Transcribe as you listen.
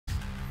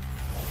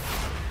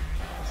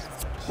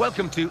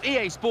Welcome to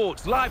EA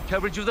Sports live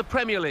coverage of the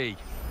Premier League.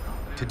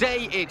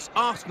 Today it's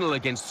Arsenal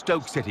against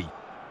Stoke City.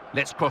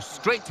 Let's cross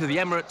straight to the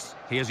Emirates.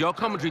 Here's your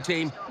commentary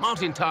team,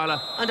 Martin Tyler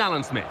and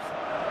Alan Smith.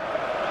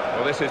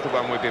 Well, this is the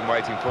one we've been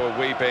waiting for,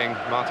 we being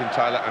Martin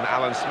Tyler and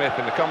Alan Smith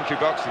in the commentary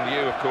box, and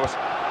you, of course,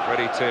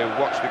 ready to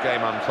watch the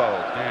game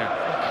unfold. Yeah,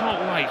 I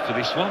can't wait for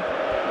this one.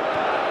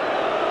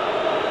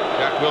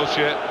 Jack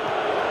Wilshere,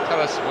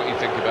 tell us what you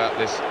think about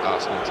this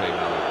Arsenal team,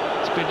 Alan.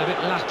 It's been a bit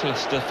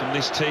lacklustre from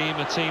this team,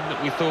 a team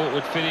that we thought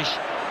would finish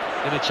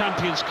in a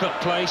Champions Cup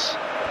place.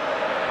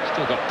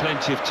 Still got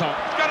plenty of time.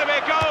 It's got to be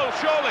a goal,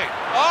 surely.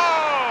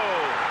 Oh!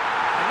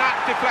 And that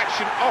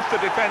deflection off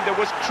the defender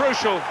was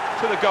crucial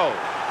to the goal.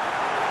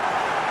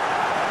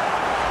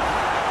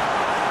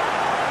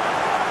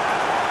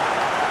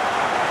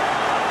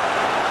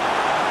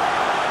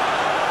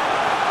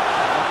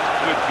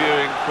 Good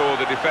viewing for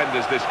the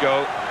defenders, this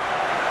goal.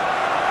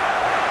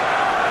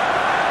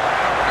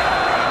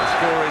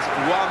 Score is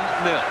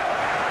 1-0.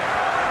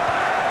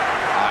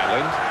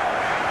 Ireland.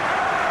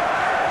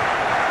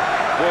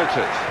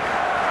 Walters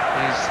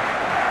is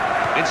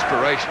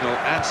inspirational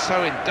and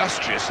so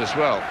industrious as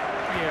well.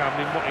 Yeah, I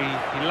mean, what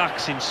he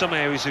lacks in some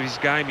areas of his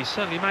game, he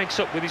certainly makes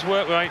up with his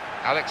work rate.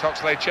 Alex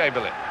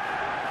Oxlade-Chamberlain.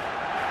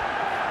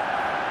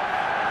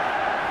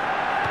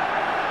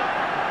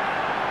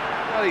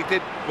 Well, he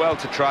did well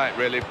to try it,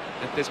 really.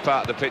 At this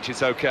part of the pitch,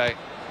 it's okay.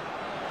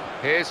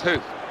 Here's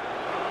Huth.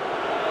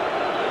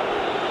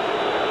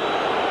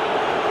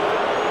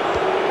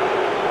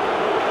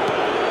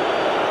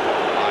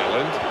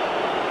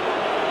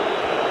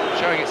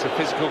 Showing it's a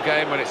physical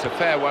game when it's a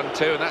fair one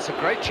too, and that's a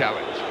great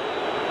challenge.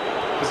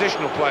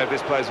 Positional play of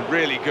this player is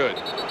really good.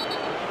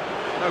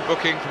 No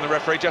booking from the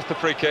referee, just the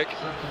free kick.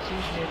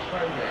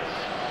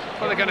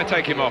 Well, they're going to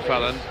take him off,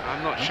 Alan.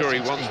 I'm not sure he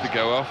wants to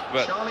go off,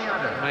 but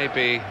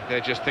maybe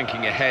they're just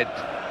thinking ahead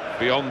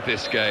beyond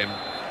this game.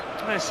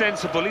 They're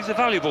sensible. He's a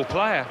valuable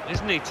player,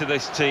 isn't he, to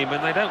this team,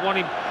 and they don't want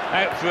him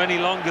out for any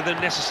longer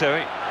than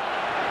necessary.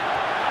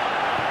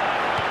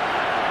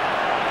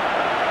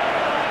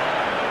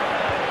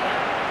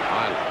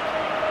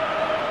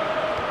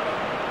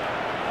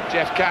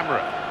 Jeff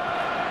Cameron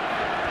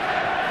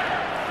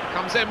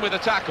comes in with a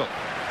tackle,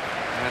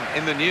 and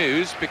in the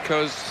news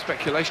because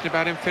speculation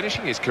about him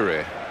finishing his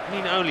career. I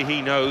mean, only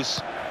he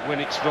knows when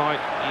it's right.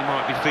 He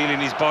might be feeling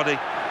his body.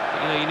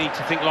 But, you know, you need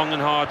to think long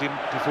and hard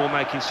before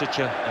making such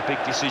a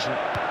big decision.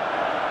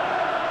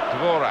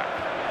 Dvorak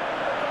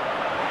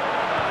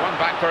won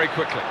back very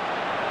quickly.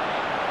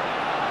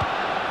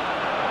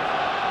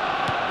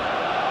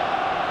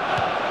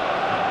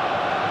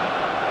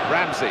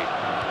 Ramsey.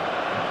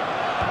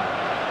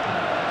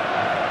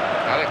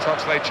 Alex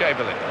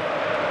Oxlade-Chamberlain.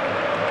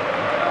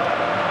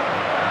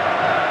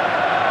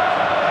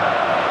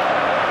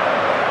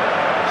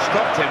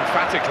 Stopped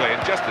emphatically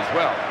and just as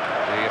well.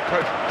 The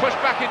approach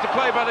pushed back into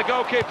play by the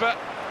goalkeeper.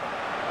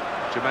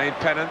 Jermaine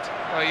Pennant.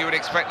 Well, you would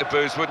expect the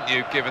boos, wouldn't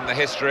you, given the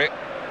history?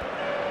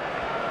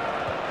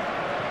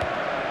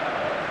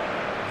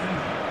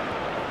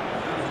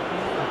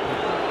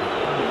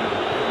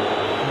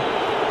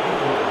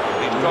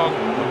 He's gone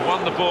and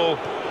won the ball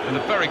with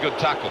a very good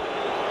tackle.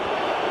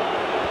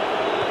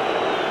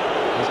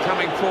 He's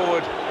coming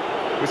forward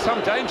with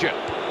some danger.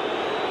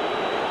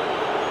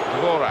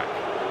 Dvorak.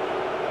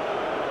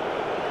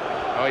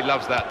 Oh, he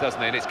loves that, doesn't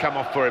he? And it's come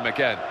off for him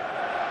again.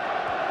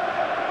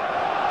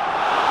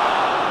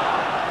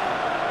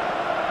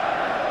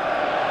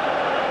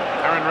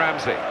 Aaron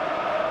Ramsey.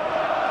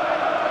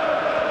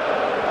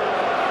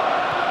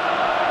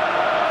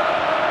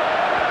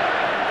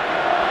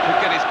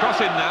 Could get his cross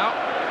in now.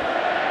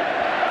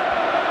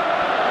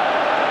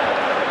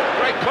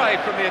 Great play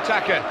from the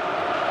attacker.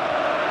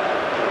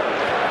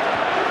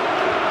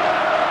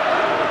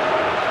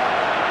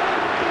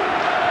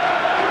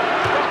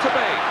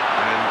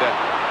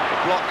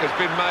 Block has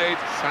been made.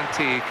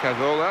 Santi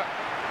Cazorla.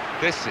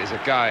 This is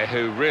a guy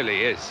who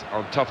really is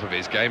on top of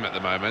his game at the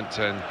moment,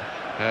 and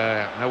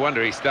no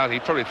wonder he started.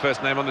 He's probably the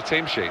first name on the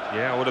team sheet.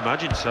 Yeah, I would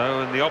imagine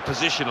so, and the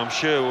opposition, I'm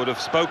sure, would have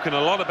spoken a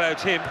lot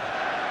about him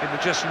in the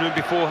dressing room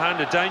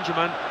beforehand. A danger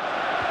man.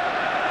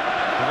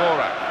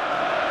 Dvorak.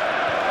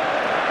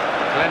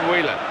 Glenn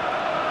Whelan.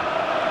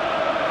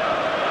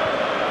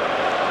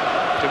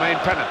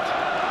 Jermaine Pennant.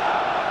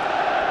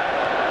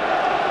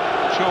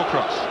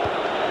 Shawcross.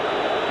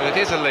 Well, it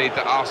is a lead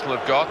that Arsenal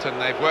have got, and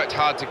they've worked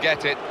hard to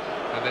get it,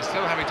 and they're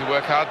still having to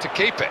work hard to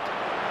keep it.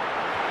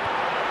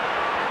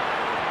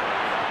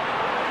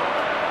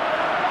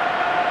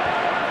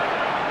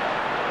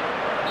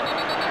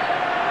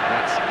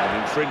 That's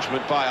an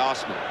infringement by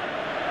Arsenal.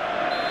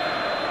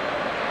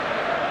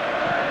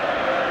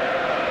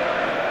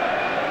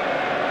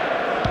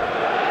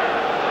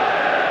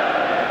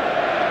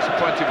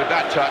 Disappointed with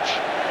that touch.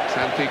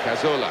 Santi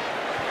Cazorla.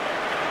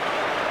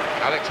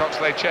 Alex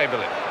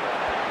Oxlade-Chamberlain.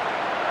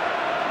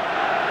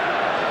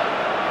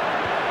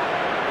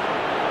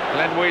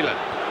 Glenn Whelan.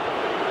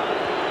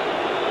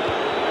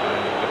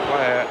 And the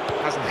player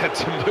hasn't had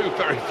to move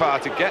very far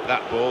to get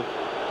that ball.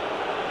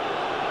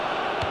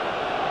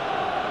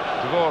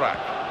 Dvorak.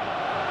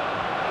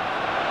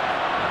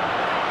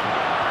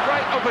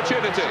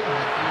 opportunity.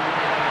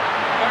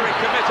 Very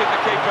committed,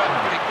 the keeper,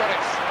 but he got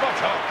it spot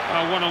on.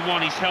 Oh,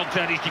 one-on-one, he's helped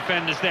out his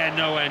defenders there,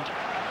 no end.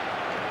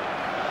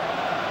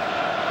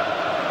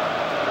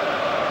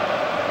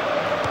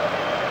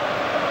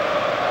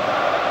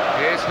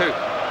 Here's Hoop.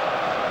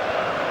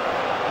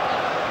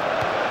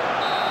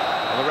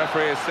 Well, the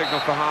referee has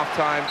signalled for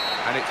half-time,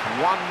 and it's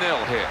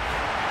 1-0 here.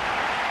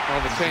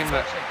 Well, the team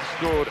that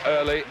scored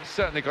early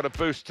certainly got a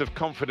boost of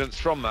confidence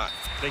from that.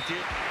 They did.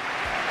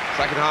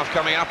 Second half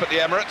coming up at the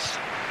Emirates.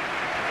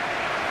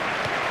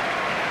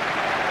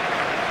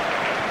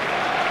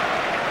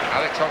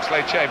 Alex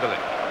Oxlade-Chamberlain.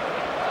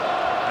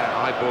 They're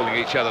eyeballing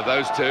each other,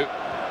 those two.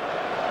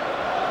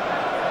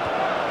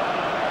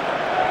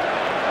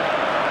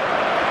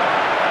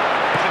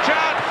 It's a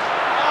chance!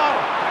 Oh,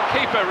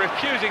 keeper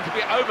refusing to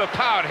be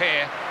overpowered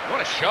here. What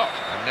a shot.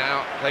 And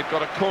now they've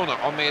got a corner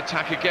on the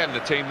attack again,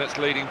 the team that's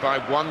leading by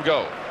 1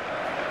 goal.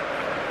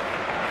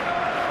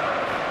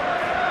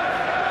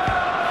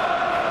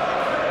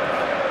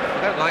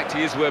 I don't like to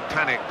use the word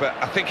panic, but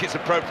I think it's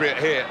appropriate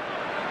here.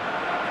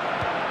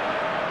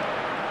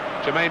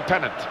 Jermaine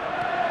Pennant.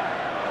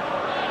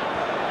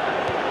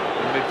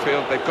 In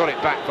midfield, they've got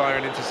it back via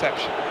an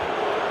interception.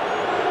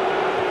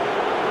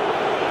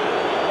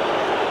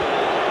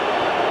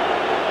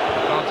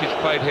 Advantage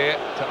played here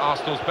to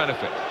Arsenal's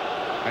benefit.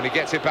 And he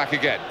gets it back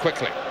again,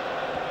 quickly.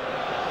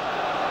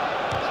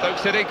 Stoke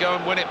City go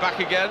and win it back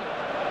again.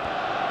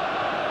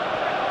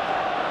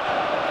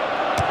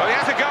 Oh, he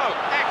has a go!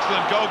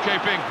 Excellent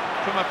goalkeeping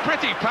from a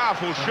pretty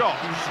powerful shot.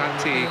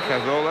 Santi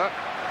Cazorla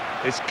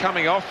is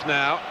coming off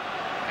now,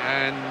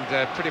 and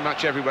pretty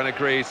much everyone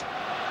agrees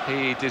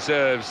he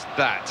deserves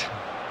that.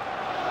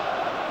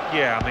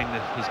 Yeah, I mean,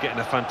 he's getting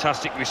a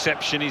fantastic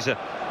reception. He's a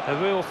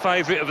real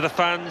favourite of the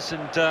fans,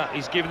 and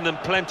he's given them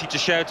plenty to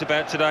shout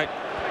about today.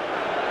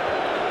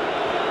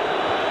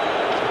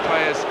 The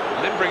players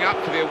limbering up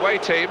for the away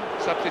team.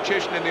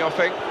 Substitution in the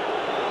offing.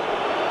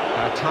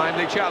 A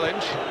timely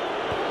challenge.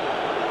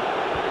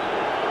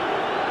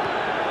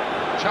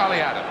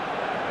 Charlie Adam.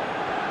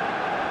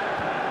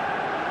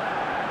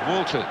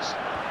 Walters.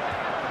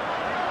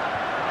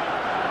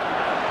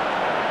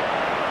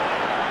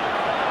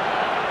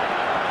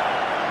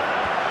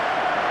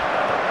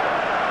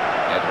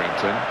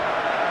 Etherington.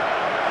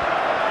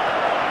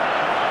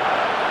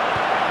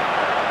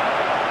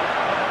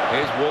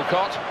 Here's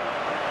Walcott.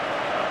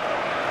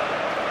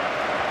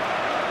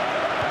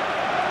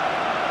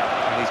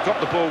 And he's got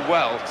the ball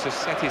well to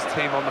set his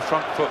team on the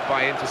front foot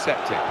by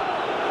intercepting.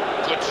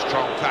 Good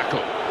strong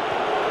tackle.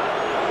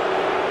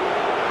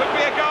 Could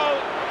be a goal.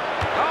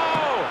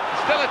 Oh,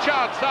 still a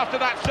chance after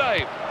that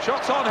save.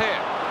 Shots on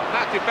here.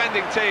 That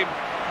defending team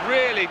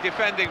really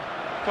defending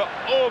for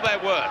all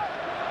they're worth.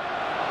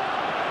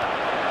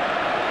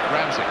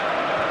 Ramsey.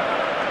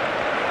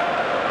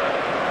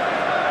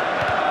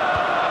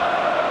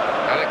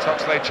 Alex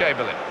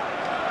Oxlade-Chamberlain.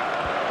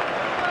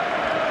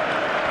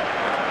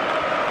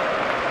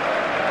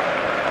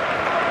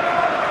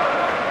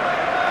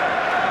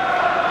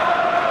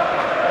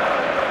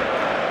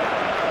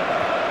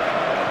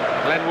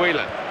 Glenn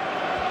Whelan.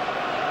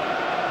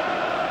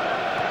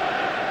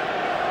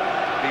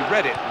 He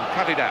read it and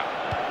cut it out.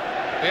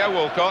 Theo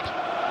Walcott.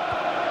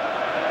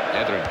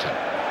 Etherington.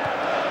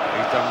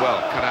 He's done well,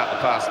 cut out the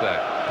pass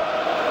there.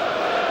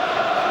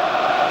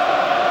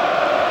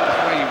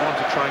 That's where you want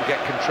to try and get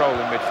control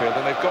in midfield,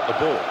 and they've got the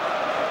ball.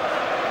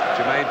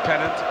 Jermaine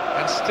Pennant,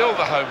 and still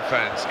the home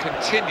fans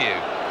continue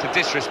to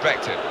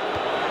disrespect him.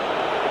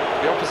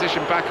 The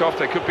opposition back off,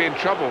 they could be in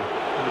trouble,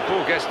 and the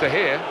ball gets to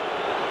here.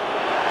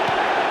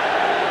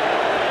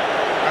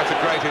 That's a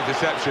great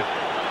interception.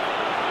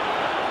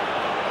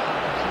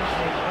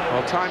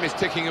 Well, time is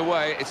ticking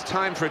away. It's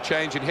time for a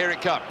change, and here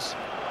it comes.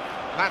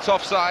 That's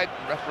offside.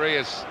 The referee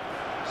has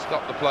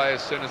stopped the play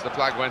as soon as the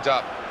flag went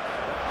up.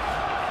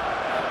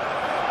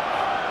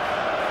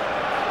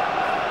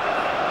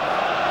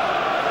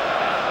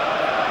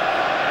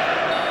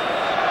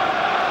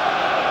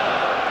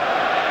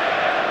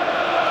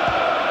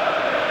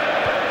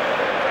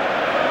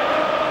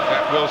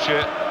 Jack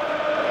Wilshere.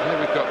 Here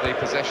we've got the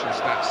possession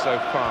stats so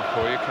far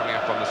for you coming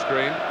up on the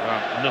screen.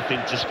 Well,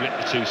 nothing to split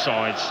the two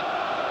sides.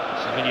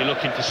 So when you're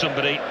looking for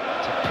somebody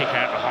to pick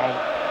out the hole,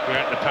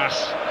 create the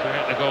pass,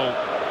 create the goal.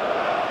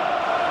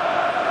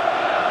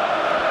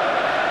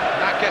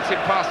 And that gets him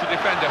past the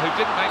defender, who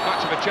didn't make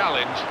much of a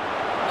challenge.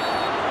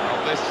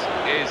 Well, this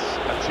is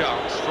a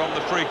chance from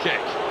the free kick.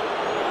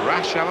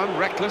 Rash, Alan,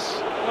 reckless.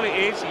 Well, it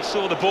is. He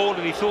saw the ball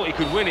and he thought he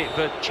could win it,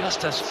 but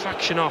just a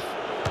fraction off.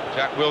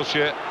 Jack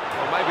Wilshere.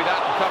 Well, maybe that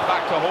will come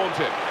back to haunt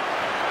him.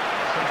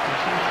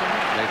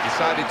 They've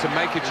decided to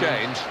make a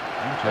change,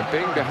 and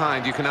being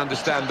behind, you can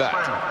understand that.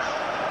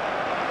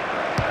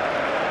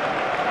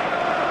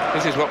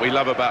 This is what we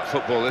love about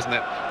football, isn't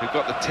it? We've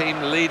got the team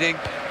leading,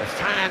 the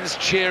fans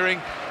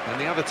cheering, and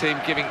the other team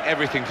giving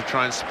everything to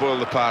try and spoil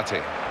the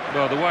party.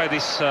 Well, the way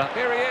this...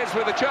 Here he is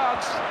with a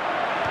chance.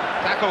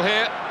 Tackle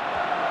here.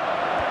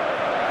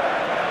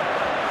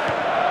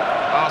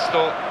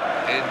 Arsenal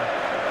in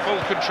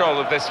full control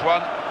of this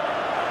one.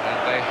 and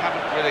they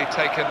haven't really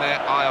taken their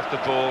eye off the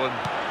ball, and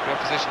the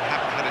opposition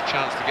haven't had a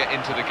chance to get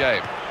into the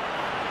game.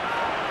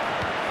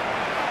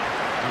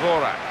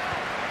 Dvorak.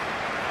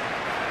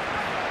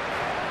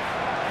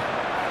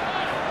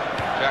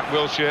 Jack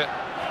Wilshere.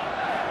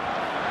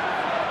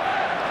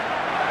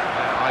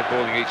 They're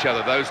eyeballing each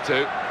other, those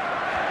two.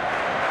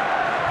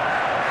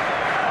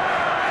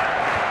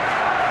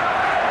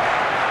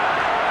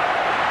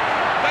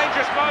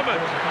 Dangerous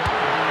moment.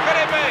 Could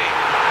it be?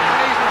 And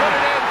he's put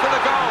it in for the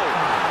goal.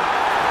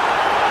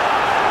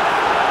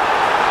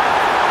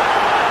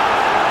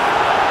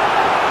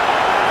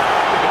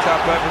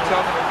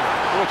 Berbatov,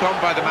 brought on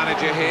by the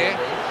manager here. I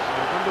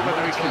wonder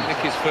whether he can nick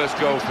his first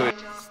goal for it.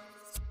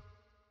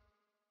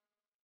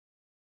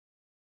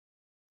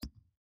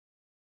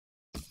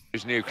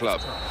 His new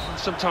club.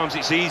 Sometimes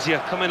it's easier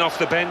coming off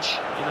the bench,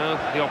 you know,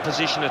 the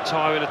opposition are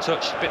tiring a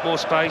touch, a bit more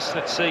space,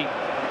 let's see.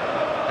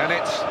 And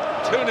it's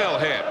 2-0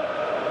 here.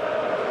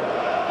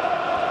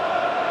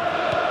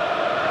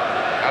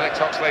 Alex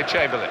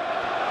Oxlade-Chamberlain.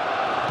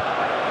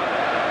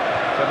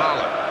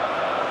 Famala.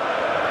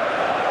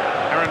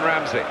 Aaron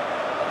Ramsey.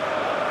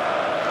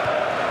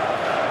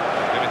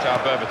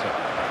 Berbatov.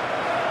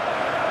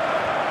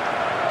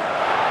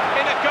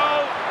 In a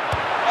goal.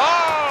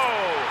 Oh!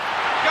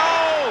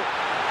 Goal!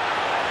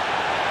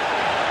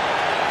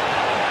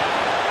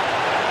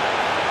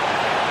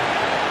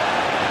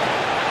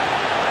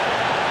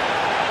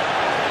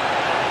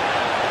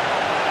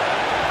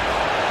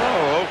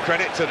 Oh, all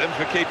credit to them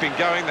for keeping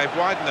going. They've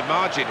widened the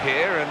margin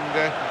here and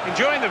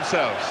enjoying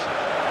themselves.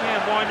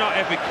 Yeah, why not?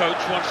 Every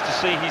coach wants to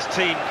see his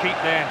team keep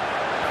their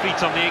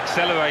feet on the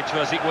accelerator,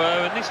 as it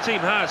were, and this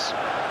team has.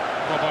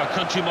 Well, by a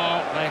country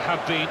mile, they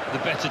have been the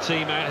better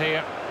team out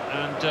here,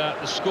 and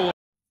the score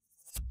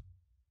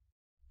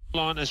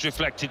line has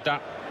reflected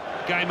that.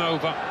 Game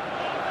over.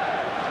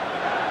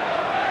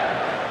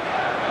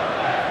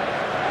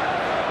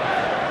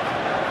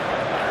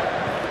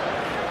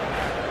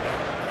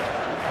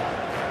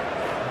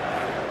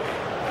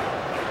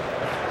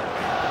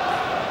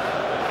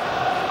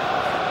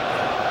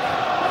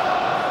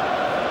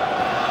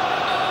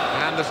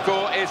 And the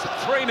score is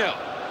 3-0.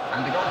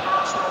 And the goal for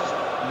Arsenal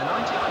in the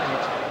 90th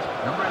minute,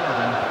 number 11.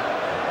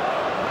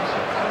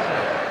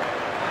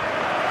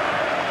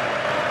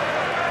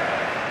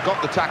 Got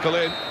the tackle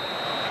in.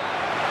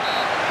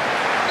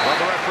 Well,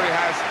 the referee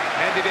has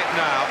ended it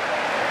now.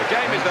 The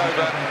game is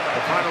over.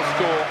 The final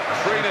score,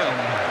 3-0.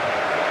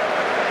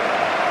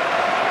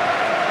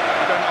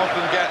 You don't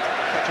often get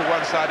such a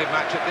one-sided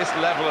match at this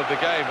level of the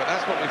game, but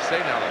that's what we've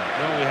seen, Alan.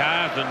 Well, we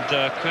have, and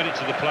credit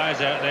to the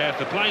players out there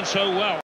for playing so well.